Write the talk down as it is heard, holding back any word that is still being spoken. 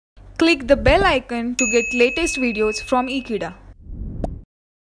Click the bell icon to get latest videos from Ekeeda.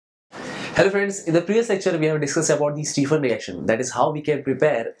 Hello friends, in the previous lecture we have discussed about the Stephan reaction, that is how we can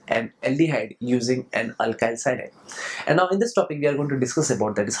prepare an aldehyde using an alkyl cyanide. And now in this topic we are going to discuss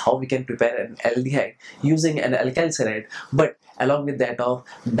about that is how we can prepare an aldehyde using an alkyl cyanide but along with that of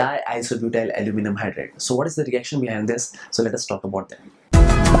diisobutyl aluminum hydride. So what is the reaction behind this? So let us talk about that.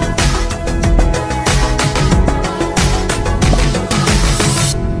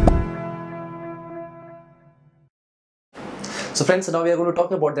 So friends, now we are going to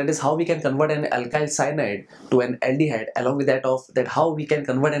talk about that is how we can convert an alkyl cyanide to an aldehyde, along with that of that how we can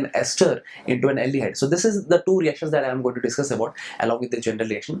convert an ester into an aldehyde. So this is the two reactions that I am going to discuss about along with the general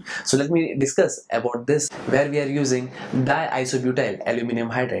reaction. So let me discuss about this where we are using diisobutyl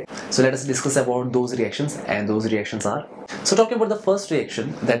aluminum hydride. So let us discuss about those reactions, and those reactions are, so talking about the first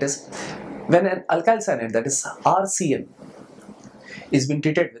reaction, that is when an alkyl cyanide, that is RCN, is being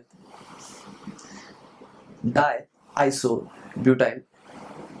treated with diisobutyl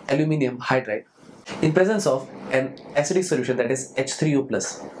aluminum hydride in presence of an acidic solution, that is H3O+.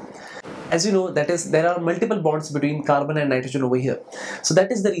 As you know, that is there are multiple bonds between carbon and nitrogen over here. So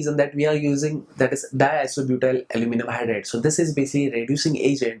that is the reason that we are using that is diisobutyl aluminum hydride. So this is basically a reducing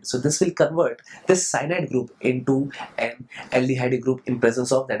agent. So this will convert this cyanide group into an aldehyde group in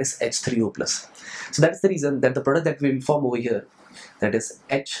presence of that is H3O+. So that is the reason that the product that we will form over here, that is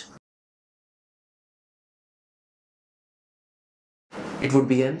it would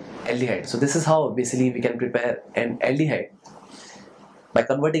be an aldehyde. So this is how basically we can prepare an aldehyde by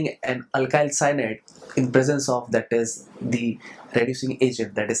converting an alkyl cyanide in presence of that is the reducing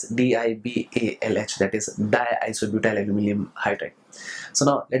agent, that is DIBALH, that is diisobutyl aluminum hydride. So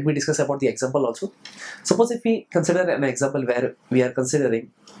now let me discuss about the example also. Suppose if we consider an example where we are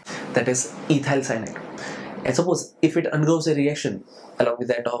considering that is ethyl cyanide, and suppose if it undergoes a reaction along with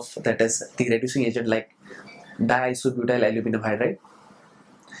that of that is the reducing agent like diisobutyl aluminum hydride,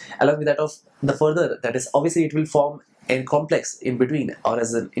 along with that of the further, that is obviously it will form a complex in between or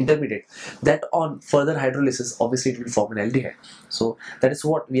as an intermediate, that on further hydrolysis obviously it will form an aldehyde. So that is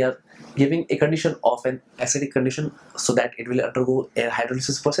what we are giving a condition of an acidic condition so that it will undergo a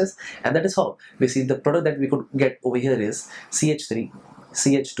hydrolysis process, and that is how we see the product that we could get over here is CH3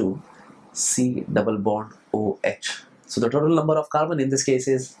 CH2 C double bond OH. So the total number of carbon in this case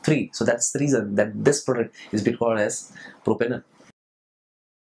is 3. So that's the reason that this product is being called as propanol.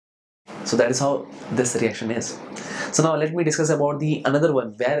 So that is how this reaction is. So now let me discuss about the another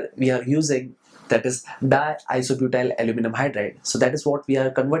one where we are using that is diisobutyl aluminum hydride. So that is what we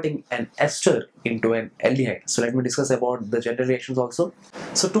are converting an ester into an aldehyde. So let me discuss about the general reactions also.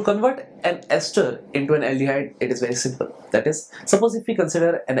 So to convert an ester into an aldehyde, it is very simple. That is, suppose if we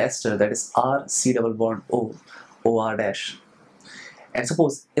consider an ester, that is R C double bond O OR dash, and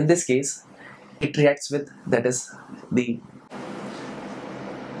suppose in this case it reacts with that is the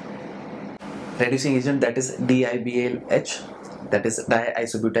reducing agent, that is DIBALH, that is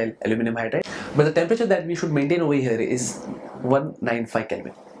diisobutyl aluminum hydride, but the temperature that we should maintain over here is 195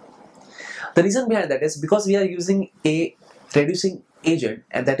 Kelvin. The reason behind that is because we are using a reducing agent,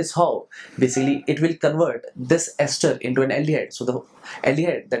 and that is how basically it will convert this ester into an aldehyde. So the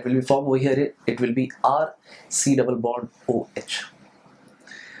aldehyde that will be formed over here, it will be R C double bond OH.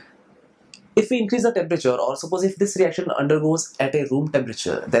 If we increase the temperature, or suppose if this reaction undergoes at a room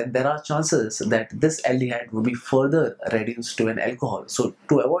temperature, then there are chances that this aldehyde will be further reduced to an alcohol. So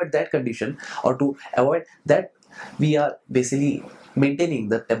to avoid that condition, or to avoid that, we are basically maintaining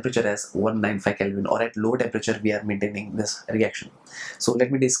the temperature as 195 Kelvin, or at low temperature we are maintaining this reaction. So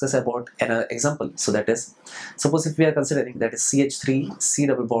let me discuss about another example. So that is, suppose if we are considering that is CH3 C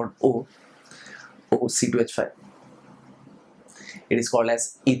double bond O C2H5. It is called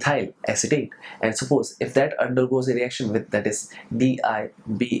as ethyl acetate, and suppose if that undergoes a reaction with that is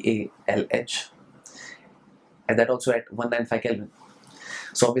DIBALH, and that also at 195 Kelvin.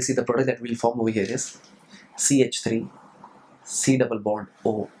 So obviously the product that will form over here is CH3 C double bond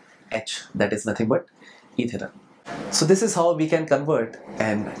OH, that is nothing but ethanol. So this is how we can convert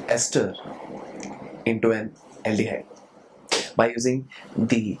an ester into an aldehyde by using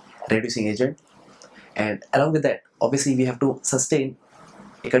the reducing agent, and along with that obviously we have to sustain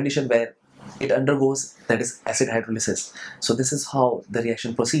a condition where it undergoes that is acid hydrolysis. So this is how the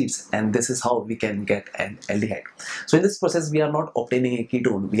reaction proceeds, and this is how we can get an aldehyde. So in this process we are not obtaining a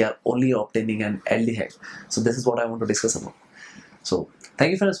ketone, we are only obtaining an aldehyde. So this is what I want to discuss about. So thank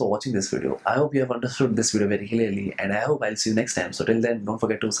you friends for watching this video. I hope you have understood this video very clearly, and I hope I'll see you next time. So till then, don't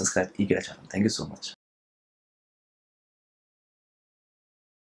forget to subscribe Ekeeda channel. Thank you so much.